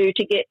can do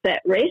to get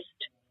that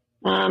rest.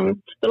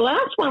 The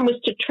last one was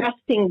to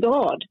trust in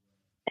God.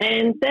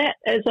 And that,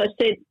 as I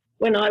said,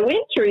 when I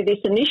went through this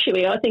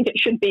initially, I think it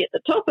should be at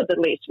the top of the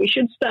list. We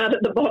should start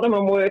at the bottom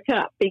and work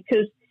up,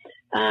 because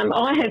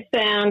I have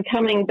found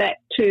coming back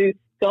to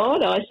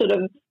God. I sort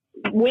of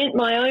went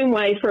my own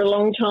way for a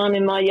long time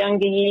in my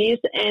younger years,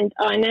 and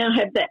I now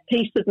have that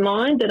peace of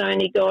mind that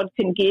only God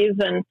can give,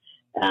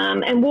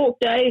 and walk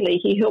daily.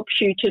 He helps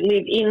you to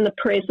live in the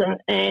present,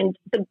 and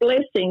the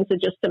blessings are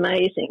just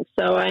amazing.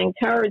 So I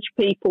encourage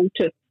people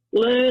to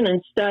learn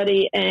and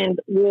study and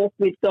walk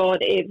with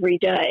God every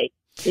day.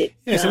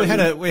 So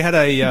we had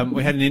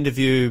an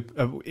interview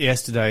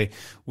yesterday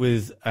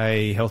with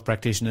a health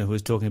practitioner who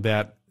was talking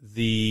about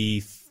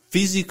the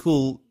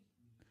physical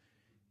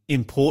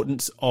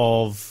importance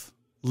of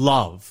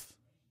love.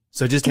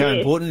 So just how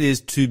important it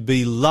is to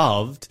be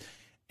loved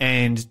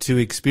and to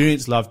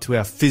experience love to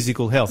our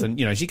physical health. And,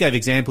 she gave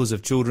examples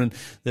of children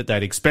that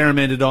they'd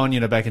experimented on,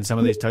 back in some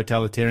of these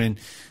totalitarian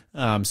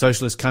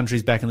socialist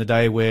countries back in the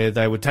day, where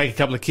they would take a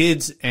couple of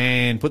kids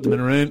and put them in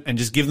a room and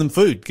just give them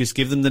food, just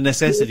give them the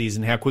necessities,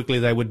 and how quickly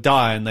they would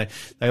die. And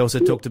they also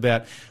talked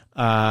about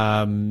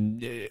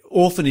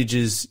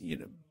orphanages,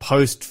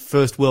 post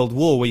First World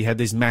War, where you had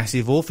these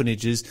massive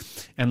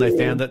orphanages, and they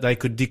found that they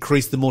could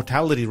decrease the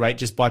mortality rate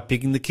just by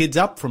picking the kids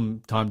up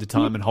from time to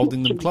time and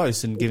holding them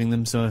close and giving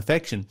them some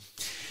affection.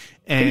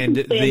 And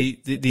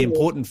the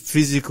important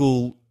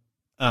physical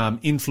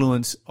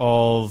influence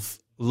of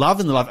love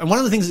in the life. And one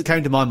of the things that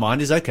came to my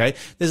mind is, okay,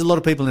 there's a lot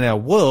of people in our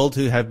world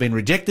who have been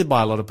rejected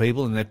by a lot of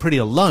people, and they're pretty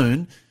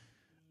alone.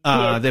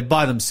 They're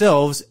by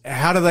themselves.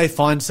 How do they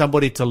find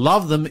somebody to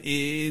love them?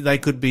 They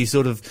could be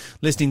sort of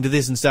listening to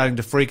this and starting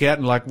to freak out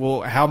and like,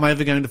 well, how am I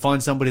ever going to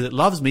find somebody that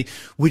loves me?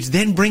 Which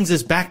then brings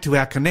us back to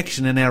our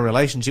connection and our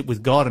relationship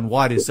with God, and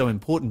why it is so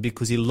important,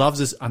 because he loves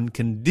us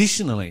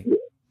unconditionally.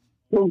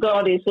 Well,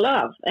 God is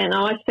love, and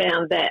I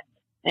found that.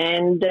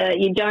 And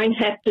you don't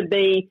have to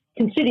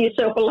consider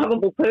yourself a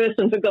lovable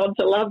person for God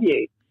to love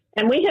you.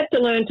 And we have to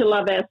learn to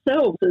love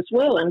ourselves as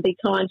well and be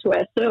kind to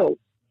ourselves.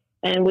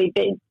 And we've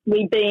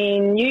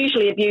been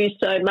usually abused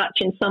so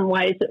much in some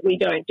ways that we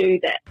don't do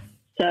that.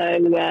 So,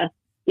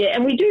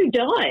 and we do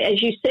die.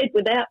 As you said,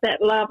 without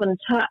that love and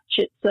touch,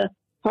 it's a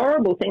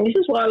horrible thing. This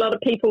is why a lot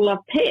of people love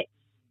pets,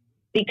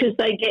 because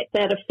they get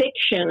that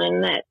affection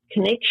and that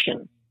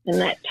connection and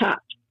that touch.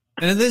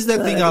 And there's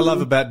that thing I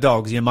love about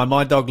dogs.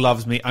 My dog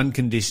loves me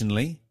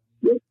unconditionally.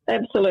 Yes,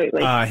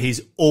 absolutely.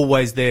 He's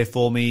always there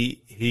for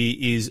me.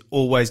 He is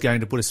always going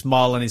to put a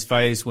smile on his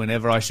face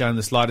whenever I show him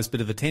the slightest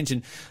bit of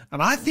attention.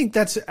 And I think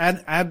that's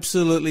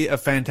absolutely a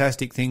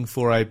fantastic thing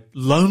for a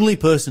lonely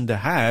person to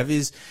have,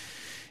 is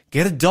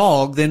get a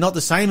dog. They're not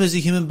the same as a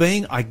human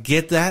being. I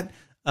get that.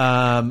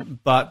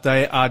 But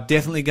they are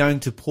definitely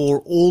going to pour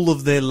all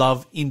of their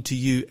love into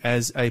you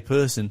as a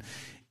person.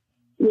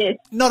 Yes.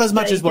 Not as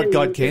much as what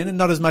God can, and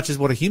not as much as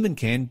what a human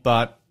can,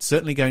 but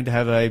certainly going to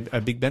have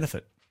a big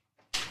benefit.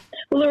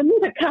 Well, there are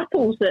other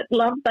couples that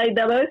they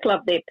both love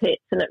their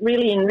pets, and it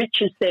really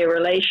enriches their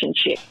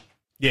relationship.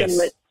 Yes.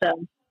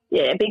 So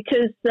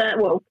because,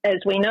 as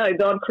we know,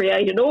 God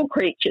created all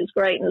creatures,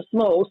 great and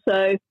small,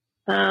 so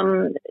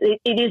it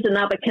is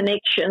another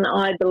connection,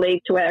 I believe,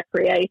 to our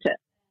Creator,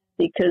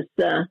 because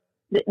they're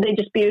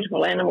just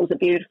beautiful. Animals are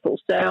beautiful.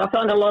 So I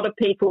find a lot of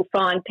people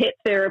find pet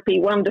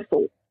therapy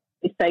wonderful.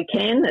 If they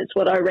can, that's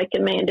what I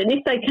recommend. And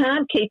if they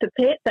can't keep a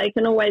pet, they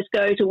can always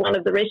go to one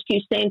of the rescue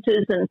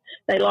centres, and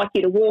they like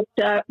you to walk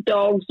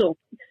dogs or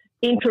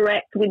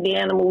interact with the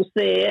animals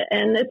there.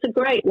 And it's a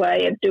great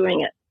way of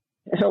doing it,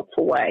 a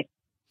helpful way.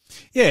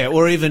 Yeah,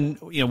 or even,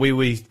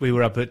 we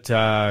were up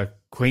at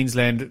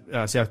Queensland,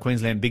 South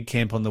Queensland Big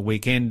Camp on the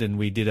weekend, and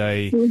we did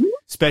a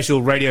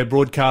special radio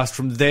broadcast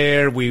from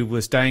there. We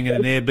were staying at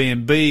an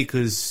Airbnb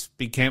because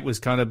Big Camp was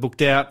kind of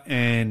booked out,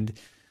 and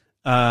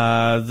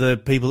the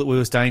people that we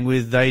were staying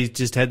with, they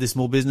just had this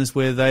small business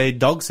where they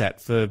dog sat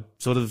for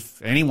sort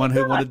of anyone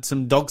who wanted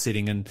some dog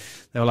sitting. And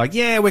they were like,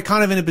 yeah, we're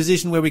kind of in a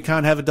position where we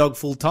can't have a dog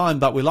full time,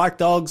 but we like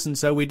dogs, and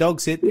so we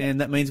dog sit, and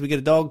that means we get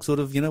a dog sort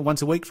of,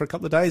 once a week for a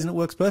couple of days, and it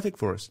works perfect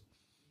for us.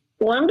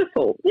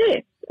 Wonderful.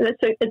 Yes,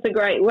 it's a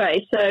great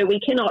way. So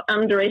we cannot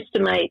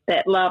underestimate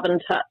that love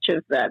and touch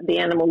of the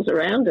animals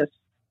around us.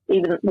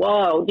 Even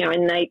wild,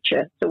 in nature.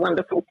 It's a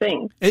wonderful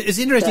thing. It's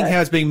interesting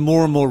how it's being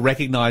more and more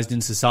recognised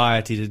in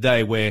society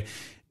today, where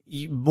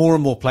more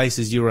and more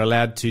places you're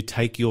allowed to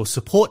take your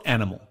support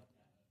animal.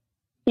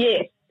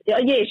 Yes,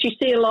 you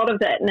see a lot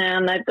of that now,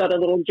 and they've got a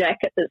little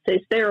jacket that says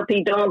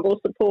therapy dog or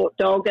support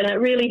dog, and it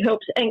really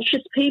helps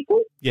anxious people.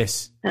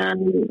 Yes.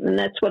 And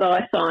that's what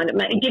I find.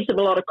 It gives them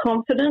a lot of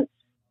confidence,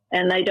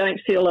 and they don't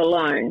feel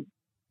alone.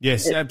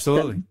 Yes,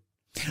 absolutely.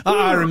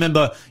 I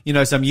remember,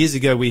 some years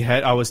ago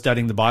I was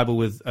studying the Bible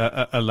with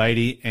a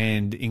lady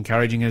and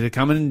encouraging her to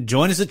come and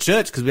join us at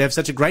church because we have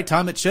such a great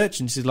time at church.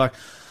 And she's like,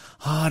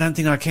 I don't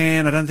think I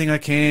can.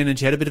 And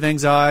she had a bit of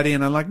anxiety,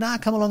 and I'm like, nah,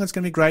 come along. It's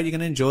going to be great. You're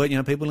going to enjoy it.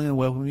 People are going to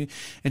welcome you.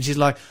 And she's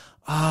like,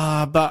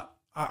 but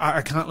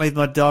I can't leave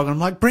my dog. And I'm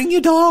like, bring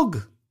your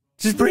dog.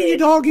 Just bring your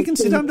dog. You can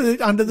sit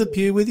under the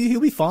pew with you. He'll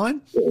be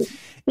fine.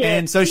 Yeah.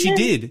 And so she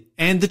did.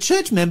 And the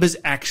church members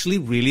actually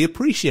really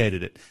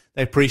appreciated it.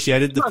 They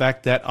appreciated the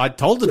fact that I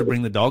told her to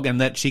bring the dog and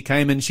that she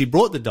came and she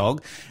brought the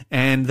dog,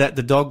 and that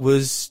the dog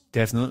was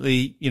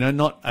definitely,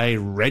 not a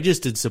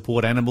registered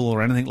support animal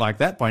or anything like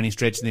that by any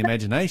stretch of the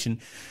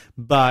imagination.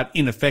 But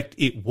in effect,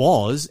 it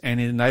was,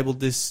 and it enabled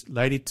this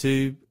lady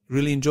to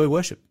really enjoy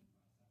worship.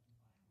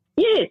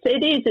 Yes,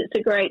 it is. It's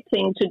a great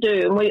thing to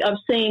do. And I've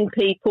seen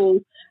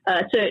people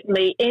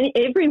certainly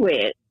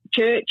everywhere,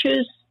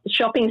 churches,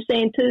 shopping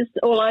centres,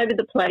 all over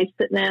the place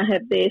that now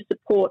have their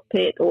support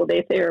pet or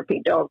their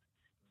therapy dog.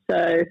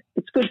 So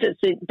it's good that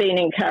it's been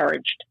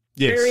encouraged.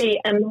 Yes.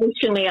 Very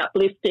emotionally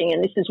uplifting,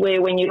 and this is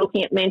where, when you're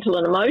looking at mental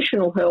and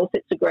emotional health,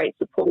 it's a great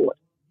support.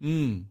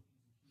 No,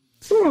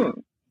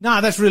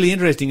 that's really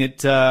interesting.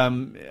 It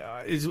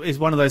is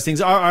one of those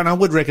things, and I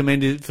would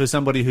recommend it for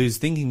somebody who's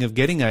thinking of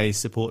getting a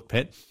support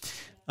pet,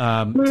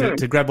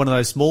 to grab one of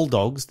those small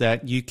dogs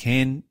that you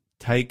can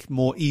take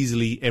more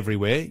easily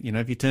everywhere.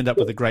 If you turned up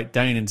with a Great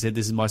Dane and said,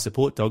 "This is my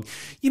support dog,"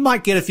 you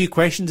might get a few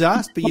questions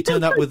asked, but you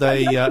turned up with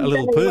a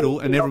little poodle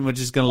and everyone was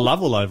just going to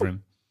love all over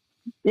him.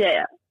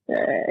 Yeah,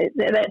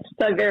 that's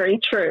so very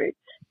true.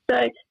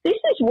 So this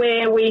is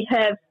where we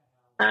have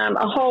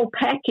a whole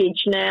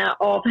package now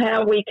of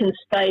how we can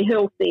stay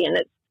healthy, and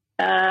it's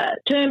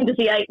termed as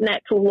the 8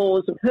 natural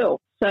laws of health.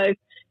 So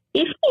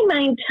if we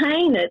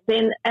maintain it,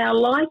 then our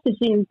life is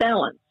in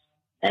balance.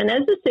 And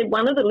as I said,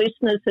 one of the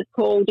listeners had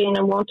called in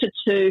and wanted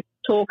to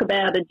talk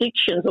about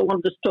addictions, or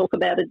wanted us to talk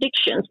about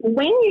addictions.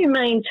 When you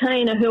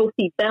maintain a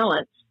healthy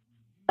balance,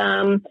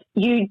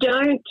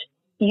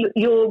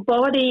 your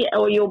body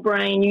or your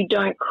brain, you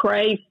don't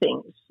crave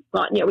things.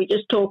 Like, we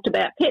just talked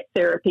about pet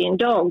therapy and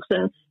dogs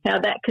and how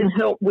that can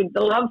help with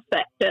the love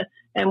factor,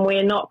 and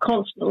we're not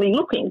constantly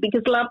looking,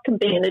 because love can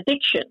be an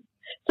addiction.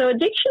 So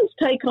addictions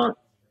take on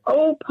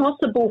all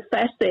possible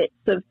facets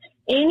of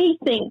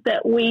anything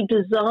that we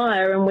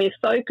desire and we're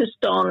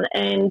focused on,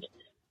 and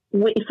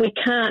if we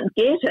can't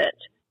get it,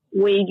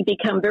 we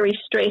become very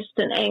stressed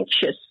and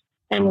anxious,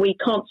 and we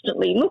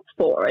constantly look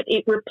for it.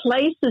 It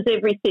replaces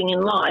everything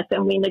in life,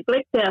 and we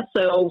neglect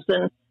ourselves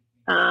and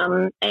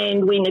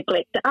we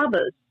neglect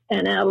others,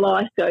 and our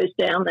life goes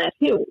down that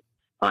hill.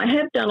 I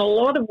have done a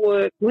lot of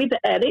work with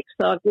addicts.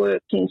 I've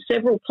worked in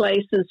several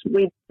places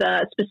with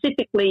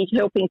specifically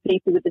helping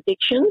people with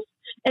addictions,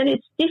 and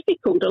it's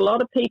difficult. A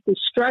lot of people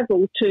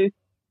struggle to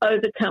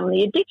overcome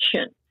the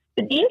addiction.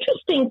 But the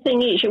interesting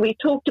thing is, we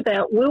talked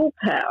about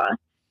willpower.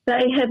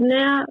 They have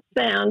now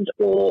found,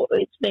 or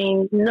it's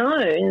been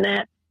known,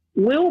 that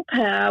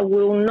willpower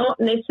will not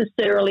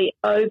necessarily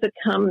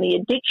overcome the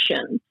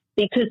addiction,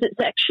 because it's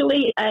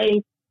actually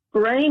a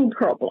brain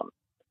problem.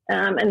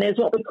 And there's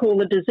what we call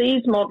the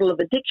disease model of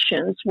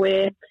addictions,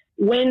 where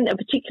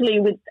particularly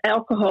with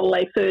alcohol,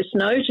 they first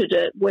noted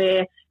it,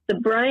 where the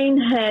brain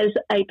has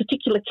a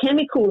particular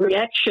chemical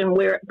reaction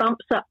where it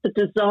bumps up the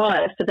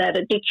desire for that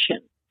addiction.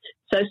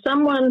 So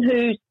someone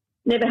who's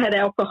never had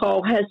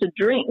alcohol has a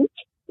drink,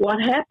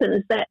 what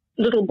happens, that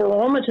little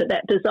barometer,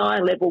 that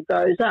desire level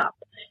goes up.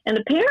 And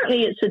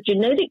apparently it's a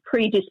genetic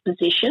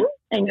predisposition,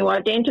 and you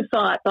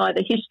identify it by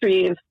the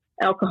history of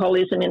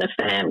alcoholism in a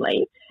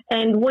family.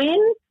 And when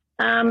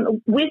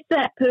with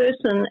that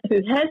person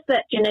who has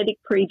that genetic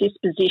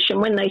predisposition,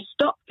 when they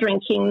stop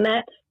drinking,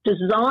 that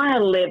desire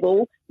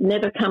level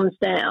never comes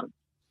down.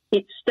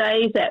 It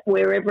stays at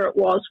wherever it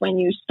was when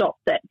you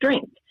stopped that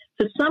drink.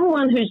 For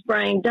someone whose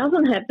brain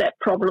doesn't have that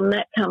problem,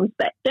 that comes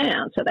back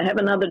down. So they have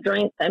another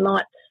drink, they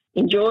might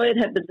enjoy it,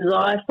 have the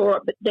desire for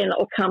it, but then it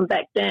will come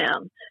back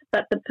down.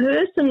 But the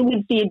person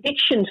with the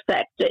addiction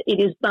factor, it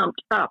is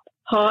bumped up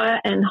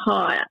higher and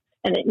higher,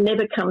 and it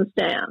never comes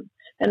down.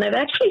 And they've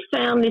actually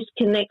found this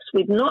connects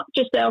with not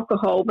just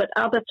alcohol, but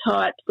other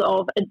types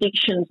of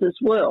addictions as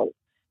well.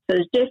 So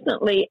there's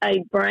definitely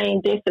a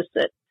brain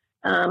deficit.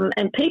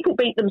 And people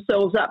beat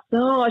themselves up.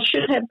 I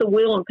should have the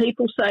will. And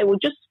people say, well,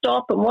 just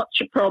stop and what's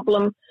your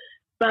problem?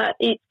 But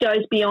it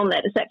goes beyond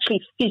that. It's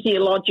actually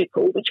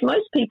physiological, which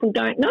most people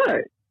don't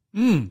know.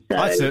 So,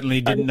 I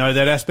certainly didn't know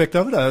that aspect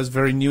of it. That was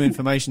very new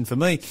information for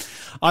me.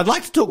 I'd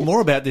like to talk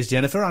more about this,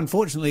 Jennifer.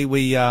 Unfortunately,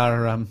 we're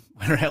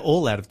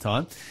all out of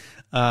time.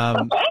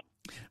 Okay.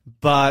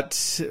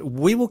 But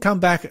we will come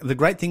back. The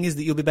great thing is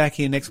that you'll be back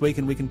here next week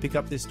and we can pick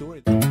up this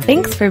story.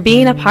 Thanks for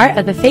being a part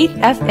of the Faith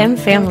FM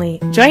family.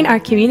 Join our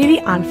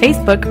community on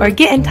Facebook or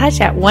get in touch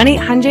at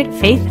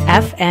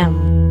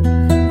 1-800-FAITH-FM.